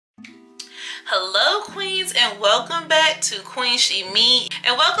Hello queens, and welcome back to Queen She Me,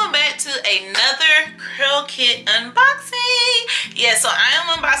 and welcome back to another curl kit unboxing. Yeah, so I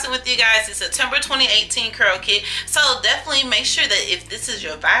am unboxing with you guys the September 2018 curl kit. So definitely make sure that if this is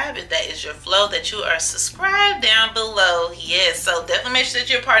your vibe, if that is your flow, that you are subscribed down below. Yes, so definitely make sure that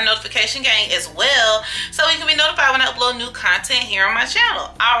you're a part of the notification gang as well, so you can be notified when I upload new content here on my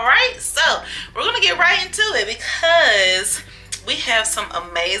channel. All right, so we're gonna get right into it because we have some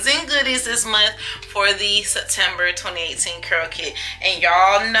amazing goodies this month for the September 2018 curl kit. And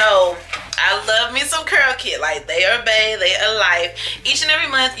y'all know I love me some curl kit. Like, they are bae, they are life. Each and every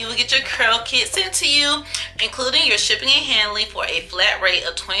month you will get your curl kit sent to you, including your shipping and handling, for a flat rate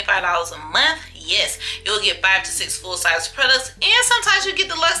of $25 a month. Yes, you'll get 5 to 6 full-size products, and sometimes you get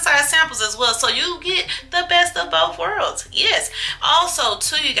deluxe size samples as well, so you get the best of both worlds. Yes, also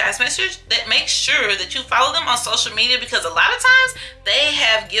too, you guys, make sure that you follow them on social media, because a lot of times they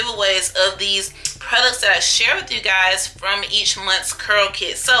have giveaways of these products that I share with you guys from each month's curl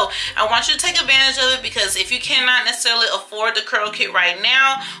kit. So I want you to take advantage of it, because if you cannot necessarily afford the curl kit right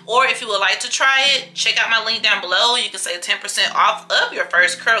now, or if you would like to try it, check out my link down below. You can save 10% off of your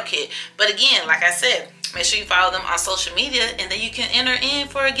first curl kit. But again, like I said, make sure you follow them on social media, and then you can enter in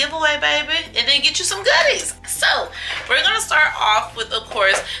for a giveaway, baby, and then get you some goodies. So we're gonna start off with, of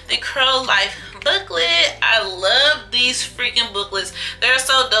course, the Curl Life booklet. I love these freaking booklets. They're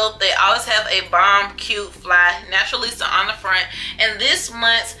so dope. They always have a bomb, cute, fly naturalista on the front, and this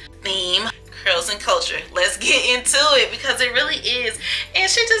month's theme, curls and culture. Let's get into it, because it really is.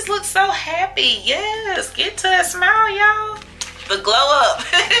 And she just looks so happy. Yes, get to that smile, y'all. The glow up.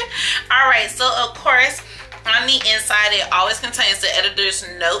 All right, so of course on the inside it always contains the editor's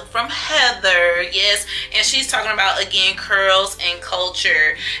note from Heather. Yes, and she's talking about, again, curls and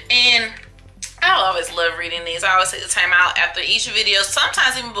culture. And I always love reading these. I always take the time out after each video.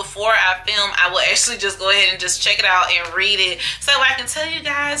 Sometimes even before I film, I will actually just go ahead and just check it out and read it, so I can tell you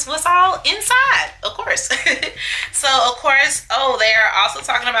guys what's all inside, of course. So of course, oh, they are also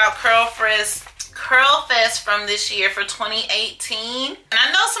talking about Curl Fest from this year for 2018. And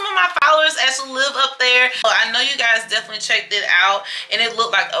I know some of my followers actually live up there. So I know you guys definitely checked it out, and it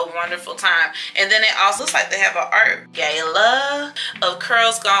looked like a wonderful time. And then it also looks like they have an art gala of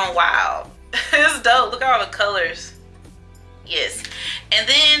Curls Gone Wild. It's dope. Look at all the colors. Yes. And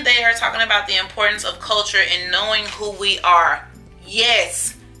then they are talking about the importance of culture and knowing who we are.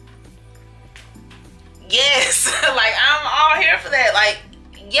 Yes. Yes. Like, I'm all here for that. Like,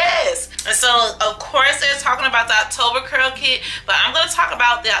 yes. And so of course they're talking about the October curl kit, but I'm going to talk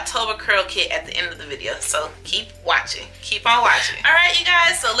about the October curl kit at the end of the video, so keep watching, keep on watching. All right, you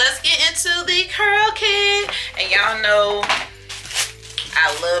guys, so let's get into the curl kit. And y'all know I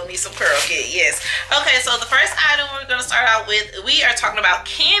love me some curl kit. Yes. Okay, so the first item we're going to start out with, we are talking about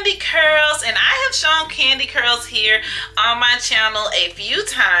candy curls, and I have shown candy curls here on my channel a few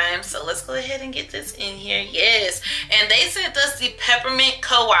times, so let's go ahead and get this in here. Yes, and they sent us the peppermint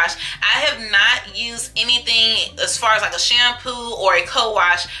co-wash. I have not used anything as far as like a shampoo or a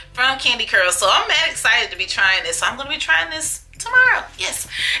co-wash from Candy Curls, so I'm mad excited to be trying this. So I'm going to be trying this tomorrow. Yes,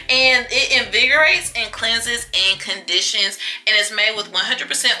 and it invigorates and cleanses and conditions, and it's made with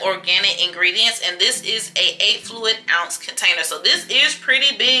 100% organic ingredients, and this is a 8 fluid ounce container, so this is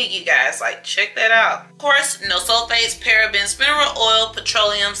pretty big, you guys. Like, check that out. Of course, no sulfates, parabens, mineral oil,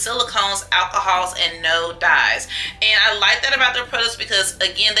 petroleum, silicones, alcohols, and no dyes. And I like that about their products, because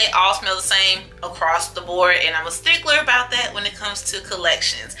again, they all smell the same across the board, and I'm a stickler about that when it comes to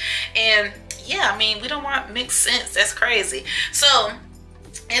collections. And yeah, I mean, we don't want mixed scents. That's crazy. So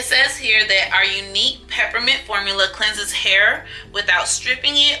it says here that our unique peppermint formula cleanses hair without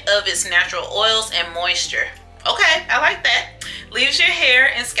stripping it of its natural oils and moisture. Okay, I like that. Leaves your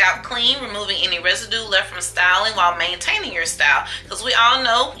hair and scalp clean, removing any residue left from styling while maintaining your style. Because we all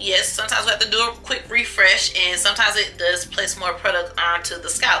know, yes, sometimes we have to do a quick refresh, and sometimes it does place more product onto the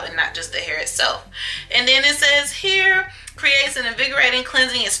scalp and not just the hair itself. And then it says here, creates an invigorating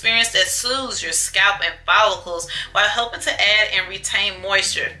cleansing experience that soothes your scalp and follicles while helping to add and retain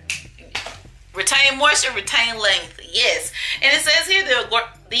moisture. Retain moisture, retain length. Yes. And it says here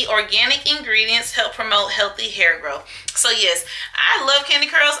the organic ingredients help promote healthy hair growth. So yes, I love Candy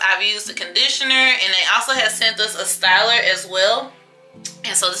Curls. I've used the conditioner, and they also have sent us a styler as well.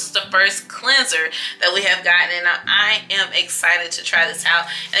 And so this is the first cleanser that we have gotten, and I am excited to try this out.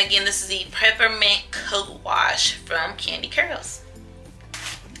 And again, this is the peppermint coat wash from Candy Curls.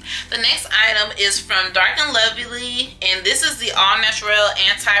 The next item is from Dark and Lovely, and this is the All Natural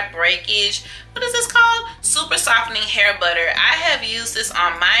Anti-Breakage, what is this called? Super Softening Hair Butter. I have used this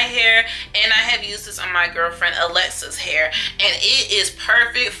on my hair, and I have used this on my girlfriend Alexa's hair, and it is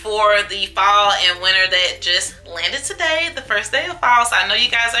perfect for the fall and winter that just landed today, the first day of fall. So I know you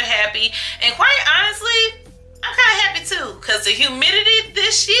guys are happy, and quite honestly, I'm kind of happy too, because the humidity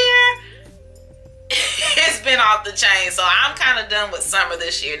this year, it's been off the chain. So I'm kind of done with summer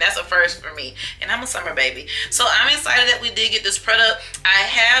this year, and that's a first for me, and I'm a summer baby. So I'm excited that we did get this product. I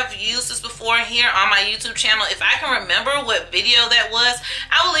have used this before here on my YouTube channel. If I can remember what video that was,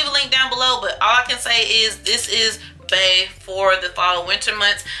 I will leave a link down below, but all I can say is this is bae for the fall winter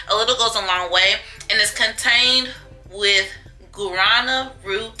months. A little goes a long way, and it's contained with guarana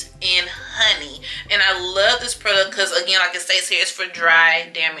root and honey, and I love this product because, again, like it states here, it's for dry,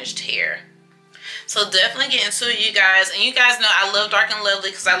 damaged hair. So definitely get into it, you guys. And you guys know I love Dark and Lovely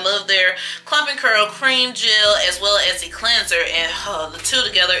because I love their Clump and Curl Cream Gel as well as the cleanser. And the two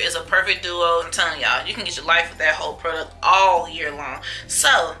together is a perfect duo. I'm telling y'all, you can get your life with that whole product all year long.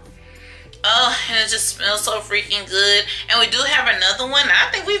 So, oh, and it just smells so freaking good. And we do have another one. I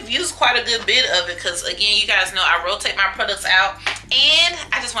think we've used quite a good bit of it because, again, you guys know I rotate my products out. And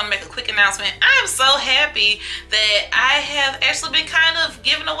I just want to make a quick announcement. I'm so happy that I have actually been kind of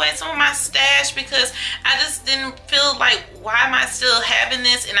giving away some of my stash because I just didn't feel like, why am I still having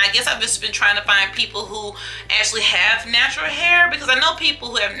this? And I guess I've just been trying to find people who actually have natural hair, because I know people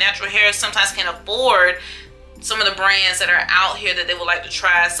who have natural hair sometimes can't afford some of the brands that are out here that they would like to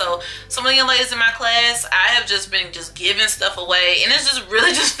try. So some of the young ladies in my class, I have just been giving stuff away, and it's just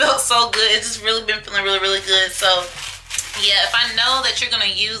really felt so good. It's just really been feeling really good. So yeah, if I know that you're gonna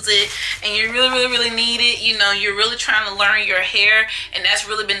use it and you really need it, you know, you're really trying to learn your hair, and that's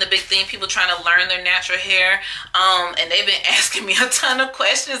really been the big thing, people trying to learn their natural hair, and they've been asking me a ton of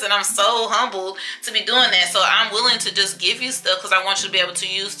questions, and I'm so humbled to be doing that. So I'm willing to just give you stuff because I want you to be able to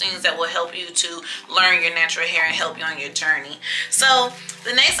use things that will help you to learn your natural hair and help you on your journey. So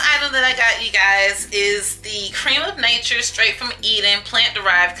the next item that I got, you guys, is the Cream of Nature Straight from Eden Plant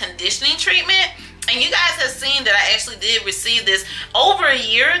Derived Conditioning Treatment. And you guys have seen that I actually did receive this over a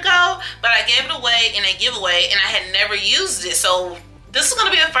year ago, but I gave it away in a giveaway and I had never used it. So this is going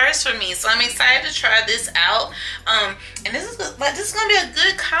to be a first for me. So I'm excited to try this out. And this is going to be a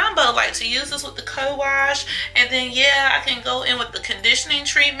good combo, like to use this with the co-wash. And then, yeah, I can go in with the conditioning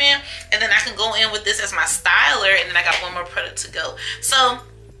treatment. And then I can go in with this as my styler. And then I got one more product to go. So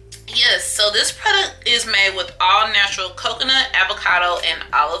yes, so this product is made with all natural coconut, avocado, and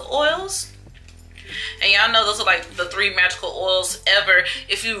olive oils. And y'all know those are like the 3 magical oils ever.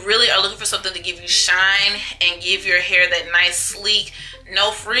 If you really are looking for something to give you shine and give your hair that nice, sleek,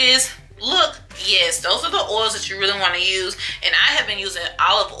 no frizz look, yes, those are the oils that you really want to use. And I have been using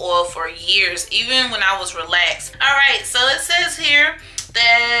olive oil for years, even when I was relaxed. All right, so it says here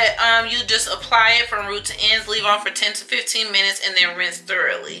that you just apply it from root to ends, leave on for 10 to 15 minutes, and then rinse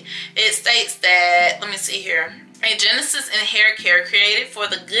thoroughly. It states that, let me see here, a genesis in hair care created for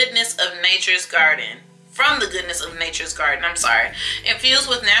the goodness of nature's garden. From the goodness of nature's garden, I'm sorry. Infused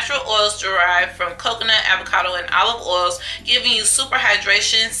with natural oils derived from coconut, avocado, and olive oils, giving you super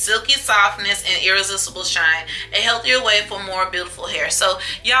hydration, silky softness, and irresistible shine. A healthier way for more beautiful hair. So,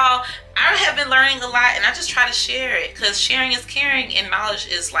 y'all, I have been learning a lot, and I just try to share it, because sharing is caring, and knowledge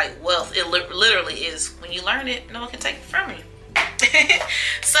is like wealth. It literally is. When you learn it, no one can take it from you.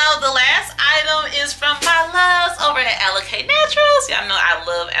 So the last item is from my loves over at Allocate Naturals. Y'all know I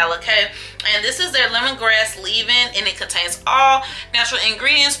love Allocate, and this is their lemongrass leave-in, and it contains all natural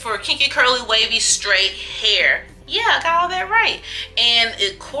ingredients for kinky, curly, wavy, straight hair. Yeah, I got all that right. And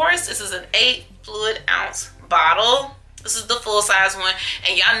of course, this is an 8 fluid ounce bottle. This is the full size one,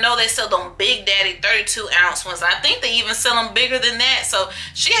 and y'all know they sell them Big Daddy 32 ounce ones. I think they even sell them bigger than that. So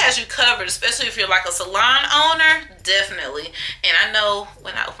she has you covered, especially if you're like a salon owner, definitely. And I know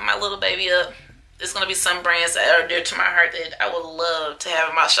when I open my little baby up, there's gonna be some brands that are dear to my heart that I would love to have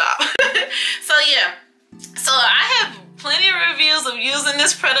in my shop. So yeah, so I have plenty of reviews of using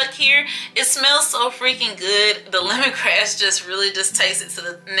this product here. It smells so freaking good. The lemongrass just really just takes it to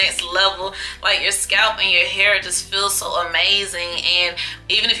the next level. Like your scalp and your hair just feels so amazing. And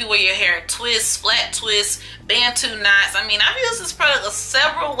even if you wear your hair in twists, flat twists, bantu knots, I mean, I've used this product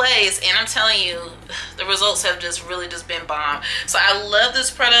several ways, and I'm telling you, the results have just really just been bomb. So I love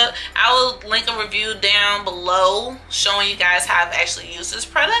this product. I will link a review down below showing you guys how I've actually used this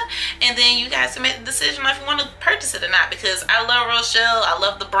product, and then you guys can make the decision if you want to purchase it or not, because I love Rochelle. I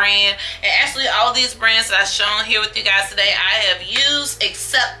love the brand, and actually all these brands that I've shown here with you guys today I have used,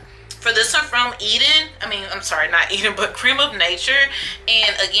 except For this one from Eden, I'm sorry, not Eden, but Cream of Nature.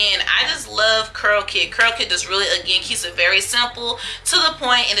 And again, I just love Curlkit. Curlkit just really, again, keeps it very simple, to the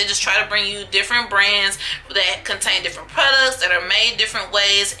point, and they just try to bring you different brands that contain different products that are made different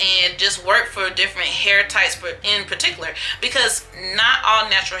ways and just work for different hair types in particular, because not all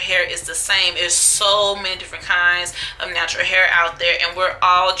natural hair is the same. There's so many different kinds of natural hair out there, and we're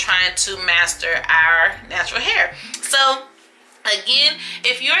all trying to master our natural hair. So again,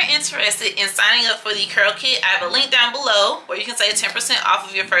 if you're interested in signing up for the curl kit, I have a link down below where you can save 10% off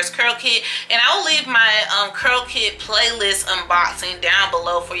of your first curl kit, and I will leave my curl kit playlist unboxing down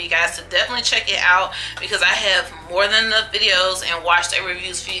below for you guys to definitely check it out, because I have more than enough videos and watch their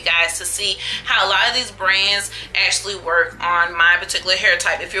reviews for you guys to see how a lot of these brands actually work on my particular hair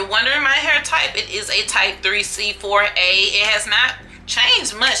type. If you're wondering my hair type, it is a type 3C4A. It has not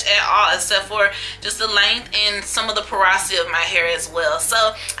changed much at all, except for just the length and some of the porosity of my hair as well. So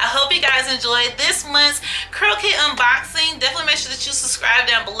I hope you guys enjoyed this month's curl kit unboxing. Definitely make sure that you subscribe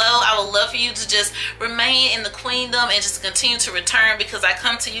down below. I would love for you to just remain in the queendom and just continue to return, because I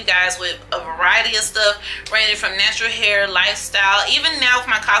come to you guys with a variety of stuff ranging from natural hair, lifestyle. Even now with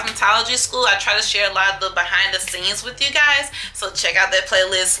my cosmetology school, I try to share a lot of the behind the scenes with you guys, so check out that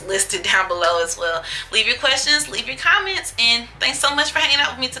playlist listed down below as well. Leave your questions, leave your comments, and thanks so much for hanging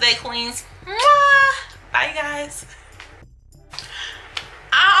out with me today, queens. Mwah! Bye, guys.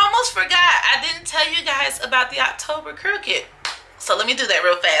 I almost forgot, I didn't tell you guys about the October curl kit, so let me do that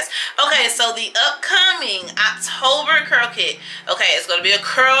real fast. Okay, so the upcoming October curl kit, okay, it's going to be a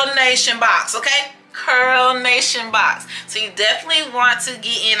Curl Nation box, okay? Curl Nation box. So you definitely want to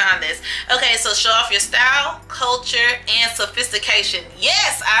get in on this. Okay, so show off your style, culture, and sophistication.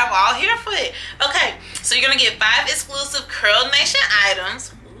 Yes, I'm all here for it. Okay, so you're gonna get 5 exclusive Curl Nation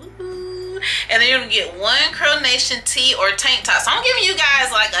items. Ooh. And then you're gonna get 1 Curl Nation tee or tank top. So I'm giving you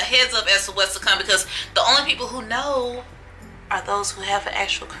guys like a heads up as to what's to come, because the only people who know are those who have an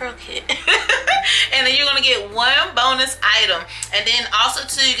actual curl kit. And then you're gonna get 1 bonus item, and then also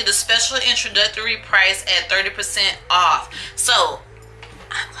too, you get a special introductory price at 30% off. So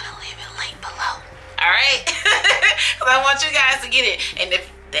I'm gonna leave a link below, all right? Because I want you guys to get it, and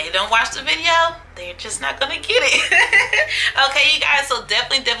if they don't watch the video, they're just not gonna get it. Okay, you guys, so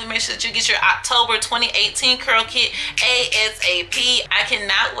definitely make sure that you get your October 2018 curl kit ASAP. I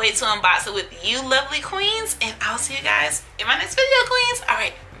cannot wait to unbox it with you lovely queens, and I'll see you guys in my next video, queens. All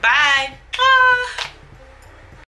right, bye.